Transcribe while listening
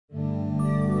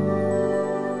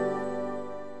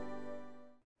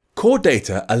Core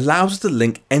data allows us to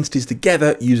link entities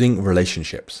together using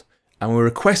relationships. And when we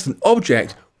request an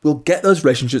object, we'll get those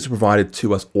relationships provided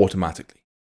to us automatically.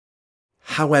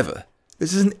 However,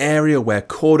 this is an area where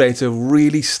core data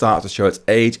really starts to show its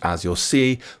age. As you'll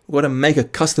see, we're going to make a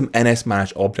custom NS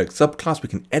managed object subclass we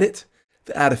can edit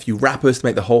to add a few wrappers to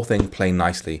make the whole thing play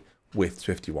nicely with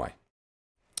SwiftUI.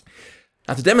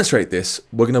 Now to demonstrate this,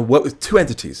 we're going to work with two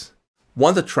entities.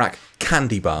 One to track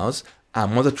candy bars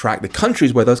and one to track the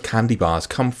countries where those candy bars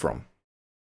come from.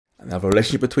 And they have a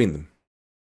relationship between them.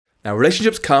 Now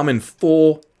relationships come in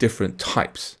 4 different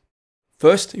types.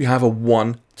 First, you have a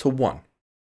one-to-one,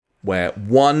 where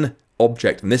one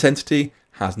object in this entity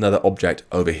has another object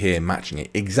over here matching it,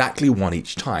 exactly one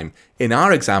each time. In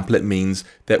our example, it means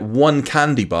that one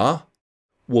candy bar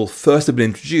will first have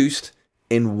been introduced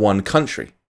in one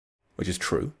country, which is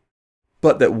true,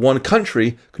 but that one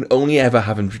country can only ever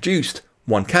have introduced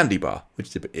one candy bar, which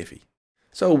is a bit iffy.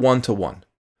 So one-to-one.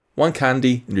 One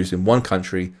candy introduced in one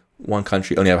country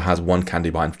only ever has one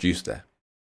candy bar introduced there.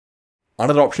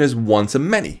 Another option is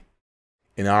one-to-many.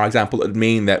 In our example, it would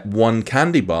mean that one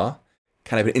candy bar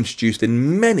can have been introduced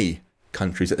in many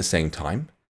countries at the same time,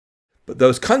 but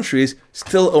those countries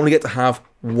still only get to have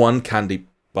one candy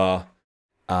bar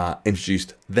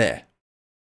introduced there.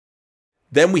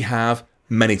 Then we have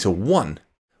many-to-one,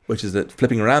 which is that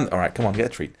flipping around. All right, come on, get a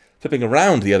treat. Flipping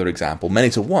around the other example,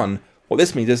 many-to-one, what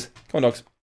this means is, come on, dogs.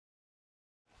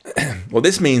 What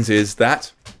this means is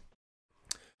that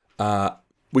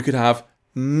we could have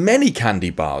many candy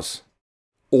bars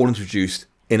all introduced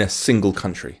in a single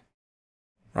country,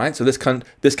 right? So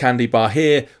this candy bar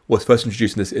here was first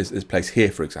introduced in this place here,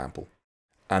 for example.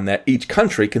 And that each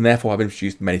country can therefore have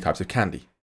introduced many types of candy.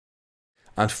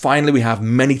 And finally, we have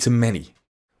many-to-many,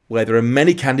 where there are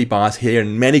many candy bars here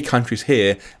and many countries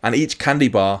here, and each candy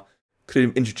bar could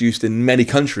have been introduced in many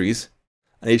countries,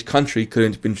 and each country could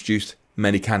have been introduced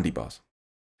many candy bars.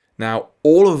 Now,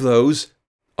 all of those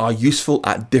are useful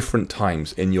at different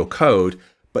times in your code,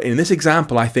 but in this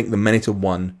example, I think the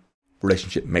many-to-one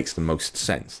relationship makes the most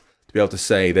sense. To be able to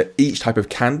say that each type of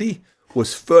candy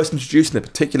was first introduced in a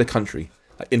particular country,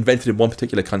 like invented in one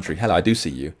particular country. Hello, I do see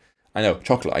you. I know,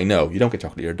 chocolate, I know. You don't get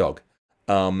chocolate, you're a dog.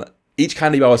 Each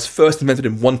candy bar was first invented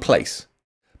in one place,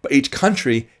 but each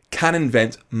country can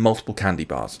invent multiple candy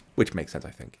bars, which makes sense, I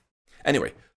think.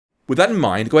 Anyway, with that in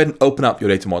mind, go ahead and open up your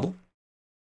data model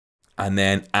and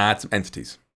then add some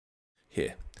entities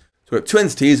here. So we have 2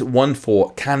 entities, one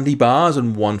for candy bars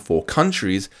and one for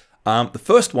countries. The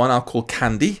first one I'll call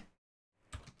candy.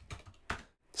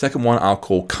 Second one I'll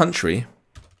call country.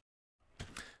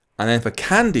 And then for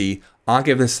candy, I'll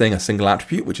give this thing a single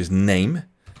attribute, which is name,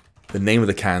 the name of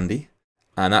the candy,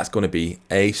 and that's going to be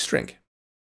a string.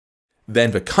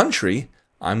 Then for country,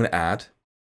 I'm going to add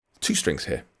 2 strings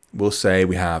here. We'll say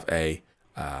we have a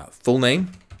full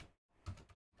name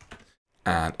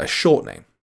and a short name,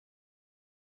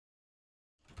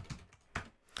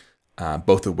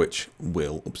 both of which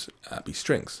will be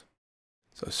strings.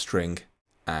 So string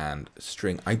and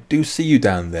string. I do see you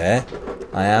down there.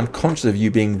 I am conscious of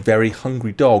you being very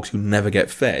hungry dogs who never get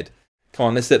fed. Come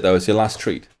on, this is it though. It's your last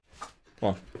treat. Come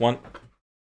on, one.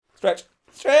 Stretch,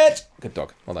 stretch. Good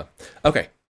dog. Well done. Okay.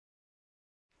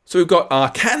 So we've got our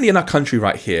candy and our country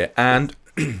right here, and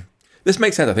this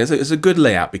makes sense. I think it's a good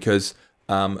layout because,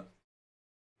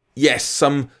 yes,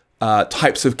 some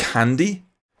types of candy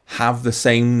have the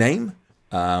same name,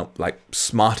 like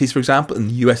Smarties, for example, in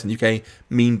the US and UK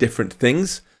mean different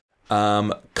things.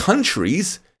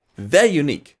 Countries, they're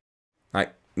unique.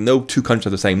 Like no 2 countries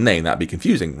have the same name. That'd be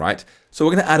confusing, right? So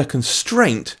we're going to add a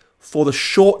constraint for the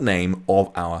short name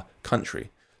of our country.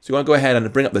 So you want to go ahead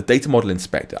and bring up the data model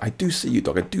inspector. I do see you,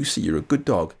 dog. I do see you're a good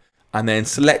dog. And then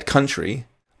select country.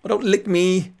 Oh, don't lick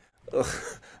me. Ugh.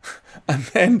 And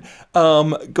then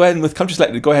go ahead and with country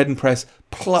selected, go ahead and press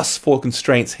plus for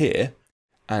constraints here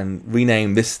and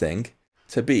rename this thing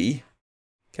to be,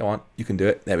 come on, you can do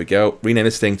it. There we go. Rename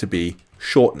this thing to be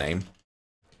short name.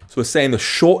 So we're saying the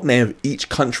short name of each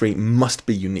country must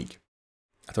be unique.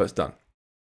 That's how it's done.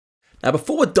 Now,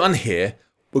 before we're done here,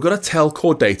 we're going to tell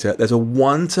core data there's a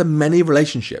one-to-many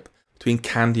relationship between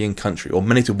candy and country, or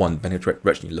many-to-one, depending on which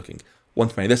direction you're looking.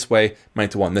 One-to-many this way,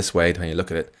 many-to-one this way, depending on you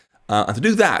look at it. And to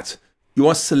do that, you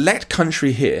want to select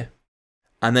country here,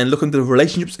 and then look into the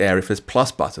relationships area for this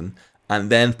plus button, and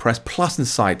then press plus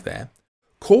inside there.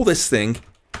 Call this thing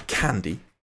candy,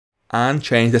 and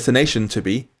change destination to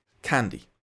be candy.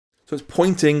 So it's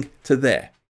pointing to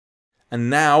there. And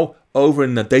now, over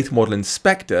in the data model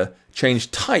inspector,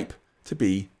 change type to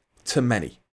be to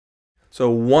many. So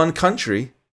one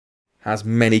country has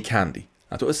many candy.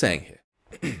 That's what we're saying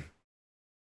here.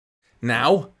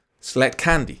 Now, select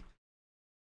candy,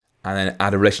 and then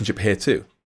add a relationship here too.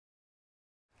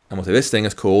 And we'll say this thing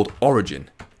is called origin.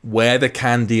 Where the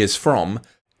candy is from,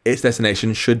 its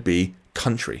destination should be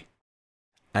country.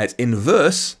 And its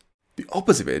inverse, the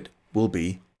opposite of it, will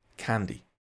be candy.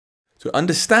 So it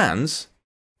understands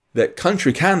that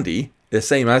country candy is the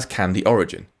same as candy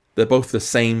origin. They're both the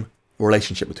same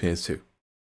relationship between the two.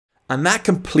 And that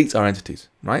completes our entities,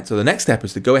 right? So the next step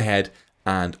is to go ahead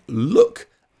and look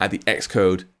at the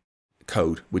Xcode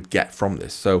code we'd get from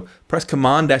this. So press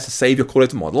Command S to save your core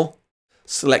data model,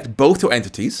 select both your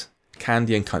entities,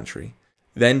 candy and country,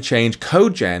 then change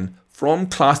code gen from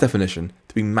class definition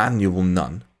to be manual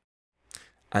none.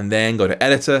 And then go to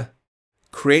editor,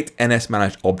 create NS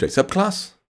managed object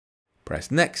subclass, press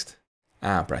next,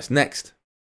 and press next,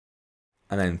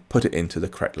 and then put it into the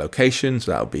correct location.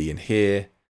 So that'll be in here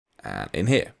and in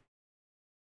here.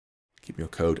 Keep your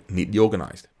code neatly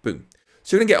organized. Boom.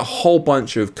 So you're going to get a whole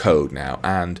bunch of code now,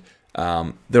 and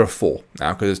there are 4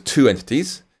 now because there's 2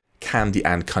 entities, candy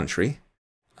and country.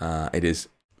 It is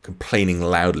complaining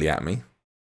loudly at me.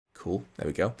 Cool, there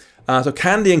we go. So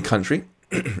candy and country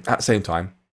at the same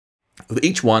time, with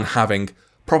each one having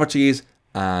properties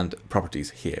and properties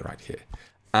here, right here.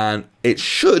 And it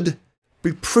should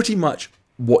be pretty much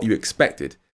what you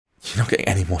expected. You're not getting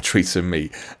any more treats from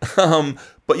me.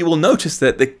 But you will notice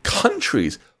that the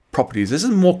country's properties, this is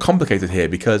more complicated here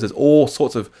because there's all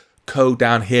sorts of code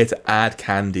down here to add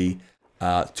candy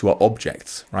to our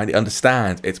objects, right? It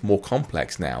understands it's more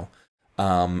complex now.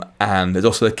 And there's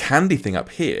also the candy thing up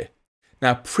here.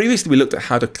 Now, previously we looked at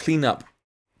how to clean up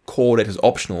core data's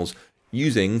optionals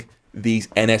using these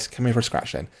NS, come here for a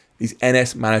scratch then, these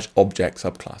NS managed object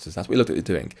subclasses. That's what we looked at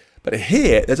doing. But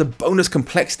here, there's a bonus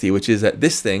complexity, which is that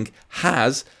this thing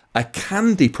has a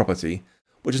candy property,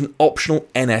 which is an optional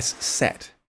NS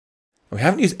set. Now, we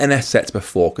haven't used NS sets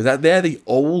before because they're the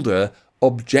older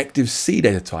Objective-C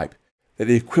data type. They're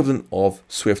the equivalent of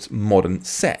Swift's modern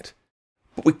set.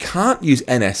 But we can't use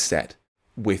NS set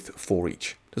with for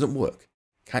each. Doesn't work.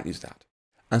 Can't use that.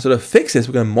 And so to fix this,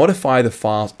 we're going to modify the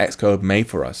files Xcode made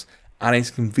for us, adding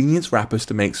some convenience wrappers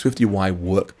to make SwiftUI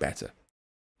work better.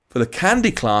 For the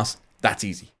candy class, that's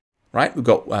easy, right? We've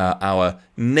got our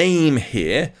name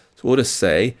here. So we'll just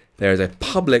say there is a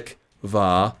public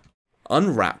var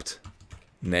unwrapped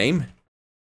name.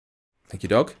 Thank you,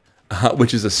 dog.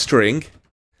 Which is a string.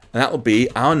 And that will be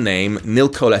our name nil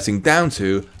coalescing down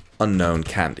to unknown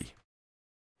candy.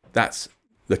 That's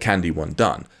the candy one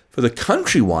done. For the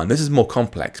country one, this is more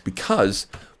complex because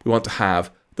we want to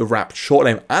have the wrapped short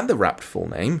name and the wrapped full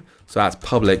name. So that's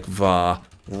public var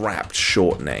wrapped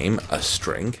short name, a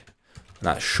string. And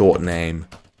that's short name,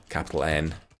 capital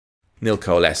N, nil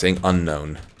coalescing,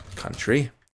 unknown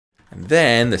country. And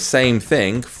then the same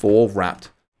thing for wrapped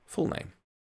full name.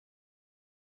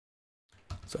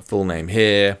 So full name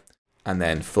here, and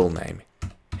then full name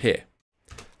here.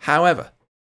 However,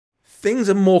 things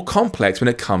are more complex when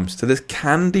it comes to this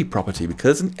candy property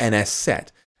because it's an NS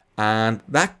set, and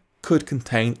that could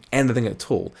contain anything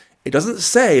at all. It doesn't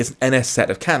say it's an NS set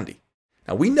of candy.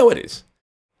 Now we know it is,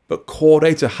 but core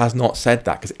data has not said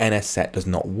that because NS set does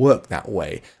not work that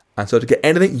way. And so to get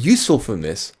anything useful from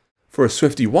this, for a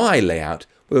SwiftUI layout,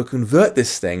 we'll convert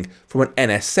this thing from an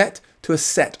NS set to a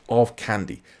set of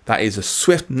candy. That is a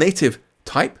Swift native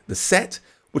type, the set,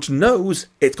 which knows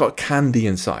it's got candy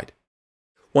inside.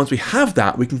 Once we have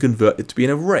that, we can convert it to be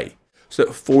an array, so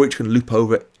that for each can loop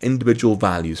over individual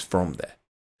values from there.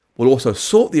 We'll also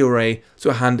sort the array so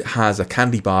it has a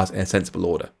candy bars in a sensible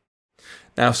order.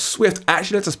 Now, Swift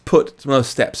actually lets us put some of those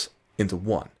steps into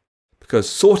one, because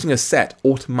sorting a set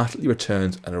automatically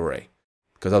returns an array,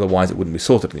 because otherwise it wouldn't be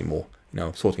sorted anymore. You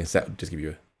know, sorting a set would just give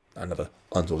you another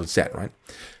unsorted set, right?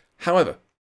 However,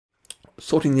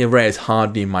 sorting the array is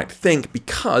harder than you might think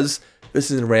because this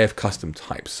is an array of custom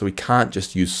types, so we can't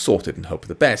just use sorted and hope for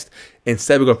the best.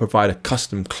 Instead, we're going to provide a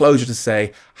custom closure to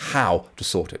say how to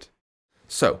sort it.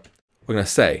 So we're going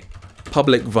to say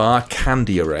public var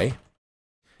candy array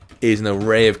is an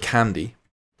array of candy.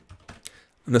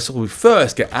 And this will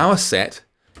first get our set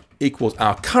equals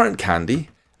our current candy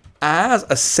as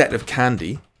a set of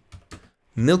candy,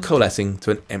 nil coalescing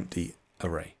to an empty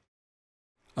array.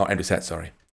 Oh, empty set,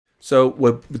 sorry. So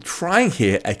we're trying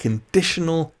here a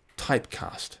conditional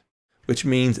typecast, which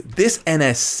means this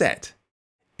NS set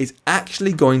is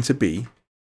actually going to be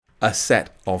a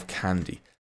set of candy.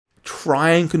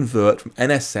 Try and convert from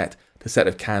NS set to set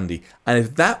of candy. And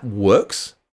if that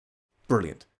works,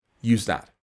 brilliant. Use that.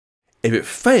 If it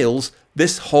fails,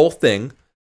 this whole thing,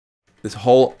 this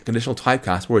whole conditional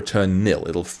typecast will return nil.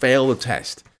 It'll fail the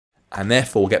test and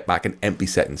therefore get back an empty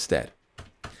set instead.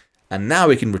 And now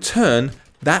we can return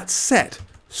That's set,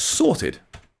 sorted.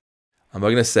 And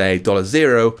we're going to say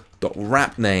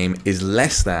 $0.wrapName is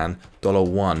less than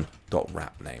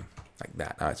 $1.wrapName. Like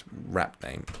that. Now it's wrap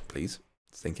name, please.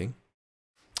 It's thinking.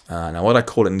 Now what did I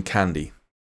call it in Candy?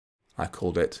 I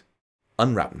called it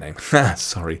unwrap name.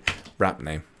 Sorry, wrap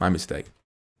name. My mistake.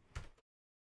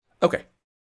 Okay.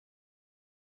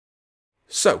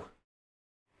 So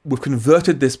we've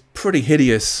converted this pretty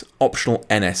hideous optional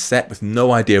NS set with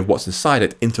no idea of what's inside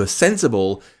it into a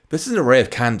sensible, this is an array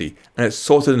of Candy, and it's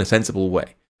sorted in a sensible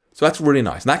way. So that's really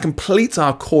nice. And that completes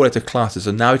our core data classes.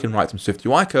 So now we can write some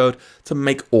SwiftUI code to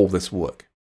make all this work.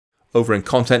 Over in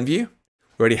Content View,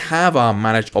 we already have our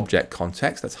managed object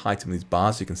context. Let's hide some of these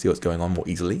bars so you can see what's going on more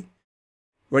easily.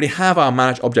 We already have our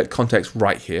managed object context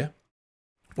right here.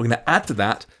 We're going to add to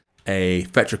that a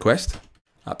fetch request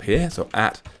up here. So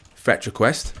at fetch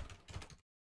request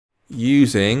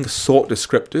using sort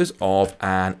descriptors of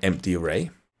an empty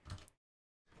array.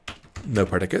 No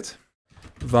predicate.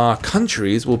 Var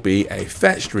countries will be a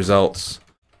fetched results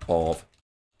of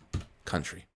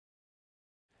country.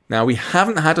 Now we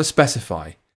haven't had to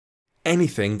specify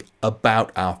anything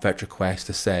about our fetch request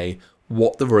to say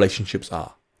what the relationships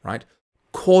are, right?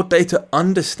 Core data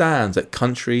understands that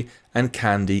country and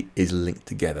Candy is linked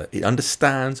together. It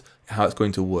understands how it's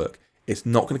going to work. It's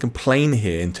not going to complain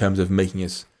here in terms of making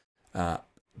us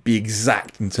be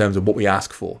exact in terms of what we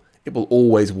ask for. It will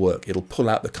always work. It'll pull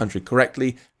out the country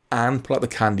correctly and pull out the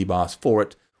candy bars for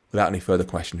it without any further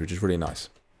questions, which is really nice.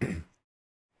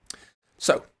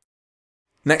 So,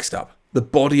 next up, the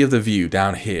body of the view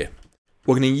down here.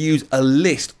 We're going to use a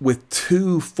list with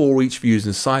 2 for each views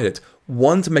inside it.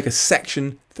 One to make a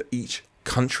section for each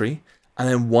country, and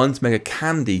then one to make a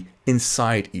candy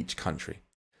inside each country.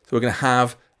 So we're going to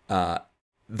have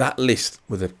that list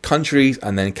with the countries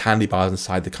and then candy bars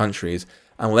inside the countries.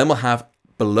 And then we'll have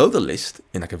below the list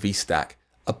in like a VStack,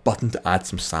 a button to add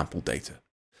some sample data.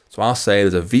 So I'll say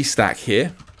there's a VStack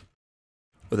here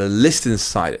with a list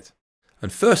inside it.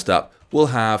 And first up, we'll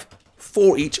have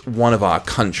for each one of our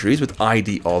countries with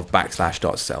ID of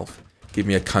 \self, give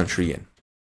me a country in.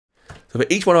 So for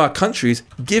each one of our countries,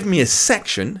 give me a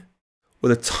section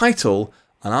with a title,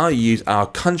 and I'll use our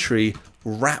country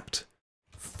wrapped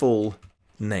full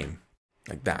name,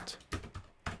 like that.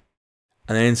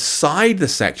 And then inside the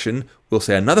section, we'll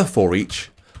say another for each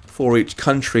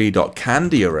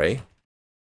country.candy array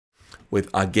with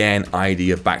again ID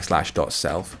of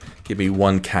 \self, give me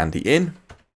one candy in,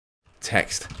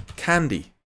 text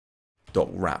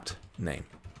candy.wrapped name.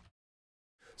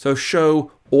 So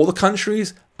show all the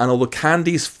countries and all the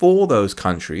candies for those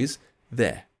countries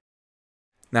there.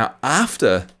 Now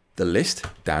after the list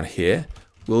down here,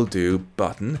 we'll do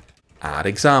button add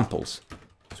examples.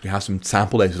 So we have some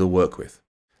sample data to work with.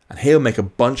 And here we'll make a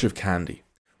bunch of candy.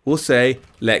 We'll say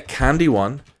let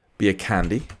candy1 be a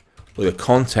candy with the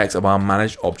context of our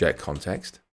managed object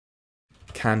context.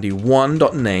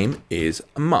 Candy1.name is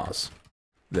a Mars,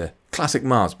 the classic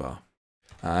Mars bar.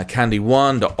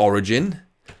 Candy1.origin,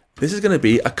 this is going to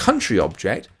be a country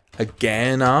object,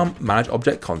 again our managed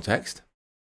object context.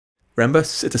 Remember,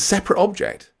 it's a separate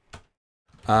object.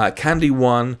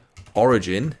 Candy1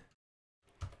 origin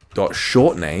dot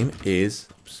short name is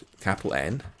capital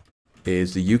N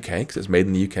is the UK because it's made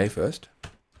in the UK first.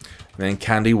 And then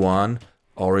Candy1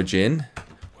 origin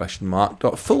question mark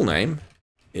dot full name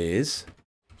is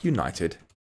United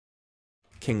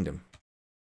Kingdom.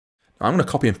 Now I'm going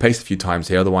to copy and paste a few times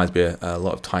here, otherwise it'll be a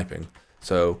lot of typing.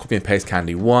 So copy and paste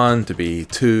Candy1 to be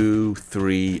 2,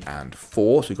 3, and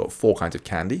 4. So we've got 4 kinds of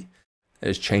candy.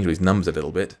 Let's change these numbers a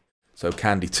little bit. So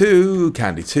Candy2,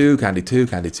 Candy2, Candy2,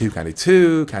 Candy2,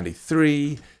 Candy2,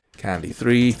 Candy3,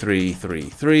 Candy3, 3, 3,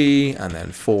 3, and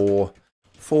then 4,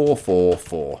 4, 4,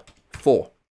 4,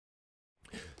 4.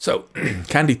 So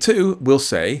Candy2, we'll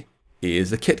say,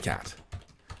 is the Kit Kat.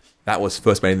 That was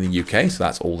first made in the UK, so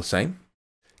that's all the same.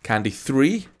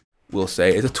 Candy3, we'll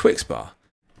say, is a Twix bar.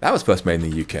 That was first made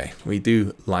in the UK. We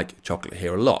do like chocolate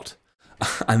here a lot.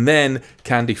 And then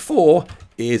Candy4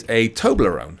 is a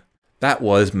Toblerone. That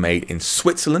was made in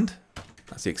Switzerland.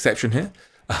 That's the exception here.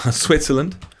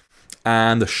 Switzerland.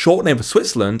 And the short name for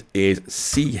Switzerland is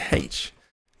CH,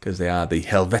 because they are the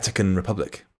Helvetican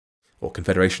Republic, or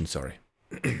Confederation, sorry.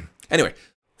 Anyway,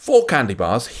 4 candy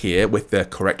bars here with their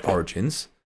correct origins,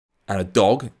 and a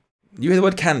dog. You hear the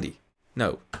word candy?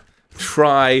 No.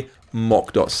 Try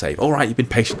mock.save. All right, you've been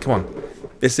patient. Come on.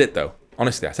 This is it, though.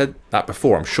 Honestly, I said that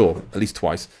before, I'm sure, at least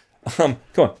twice. Come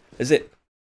on, this is it.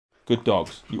 Good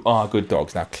dogs. You are good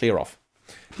dogs. Now clear off.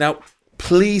 Now,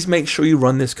 please make sure you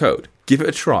run this code. Give it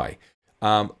a try.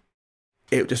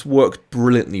 It just worked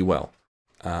brilliantly well.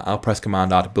 I'll press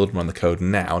Command R to build and run the code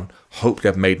now, and hope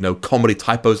I've made no comedy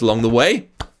typos along the way.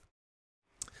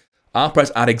 I'll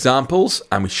press Add Examples,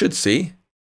 and we should see,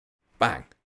 bang.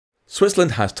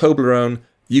 Switzerland has Toblerone,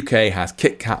 UK has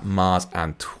Kit Kat, Mars,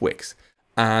 and Twix.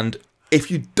 And if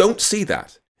you don't see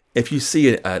that, if you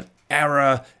see an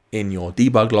error in your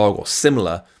debug log or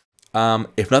similar,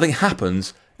 if nothing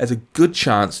happens, there's a good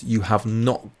chance you have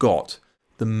not got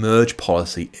the merge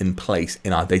policy in place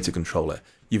in our data controller.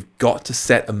 You've got to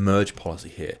set a merge policy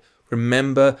here.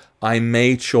 Remember, I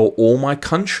made sure all my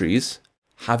countries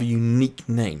have a unique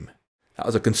name. That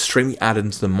was a constraint we added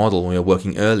into the model when we were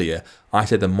working earlier. I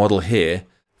said the model here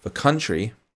for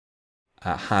country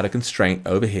had a constraint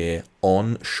over here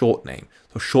on short name.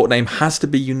 So short name has to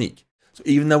be unique. So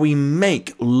even though we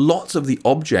make lots of the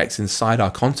objects inside our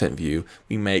content view,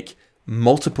 we make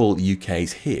multiple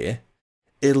UKs here,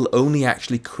 it'll only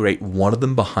actually create one of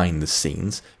them behind the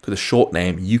scenes because the short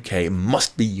name UK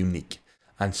must be unique.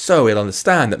 And so it'll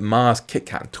understand that Mars, Kit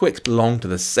Kat, and Twix belong to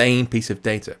the same piece of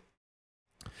data.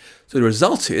 So the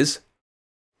result is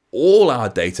all our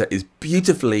data is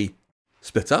beautifully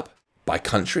split up by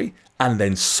country and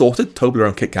then sorted.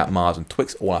 Toblerone, Kit Kat, Mars, and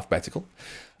Twix, all alphabetical.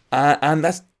 And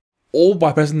that's all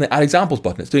by pressing the Add Examples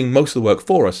button. It's doing most of the work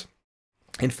for us.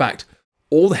 In fact,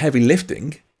 all the heavy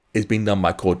lifting is being done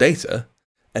by core data.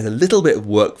 There's a little bit of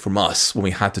work from us when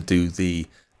we had to do the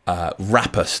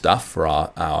wrapper stuff for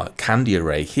our candy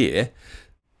array here.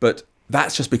 But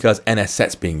that's just because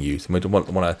NSSet's being used, and we don't want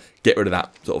to get rid of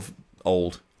that sort of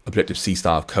old Objective-C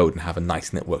style of code and have a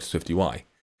nice network SwiftUI.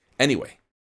 Anyway,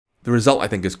 the result I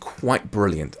think is quite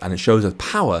brilliant, and it shows the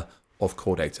power of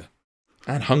core data.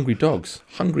 And hungry dogs.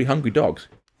 Hungry, hungry dogs.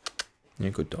 You're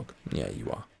a good dog. Yeah, you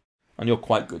are. And you're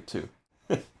quite good too.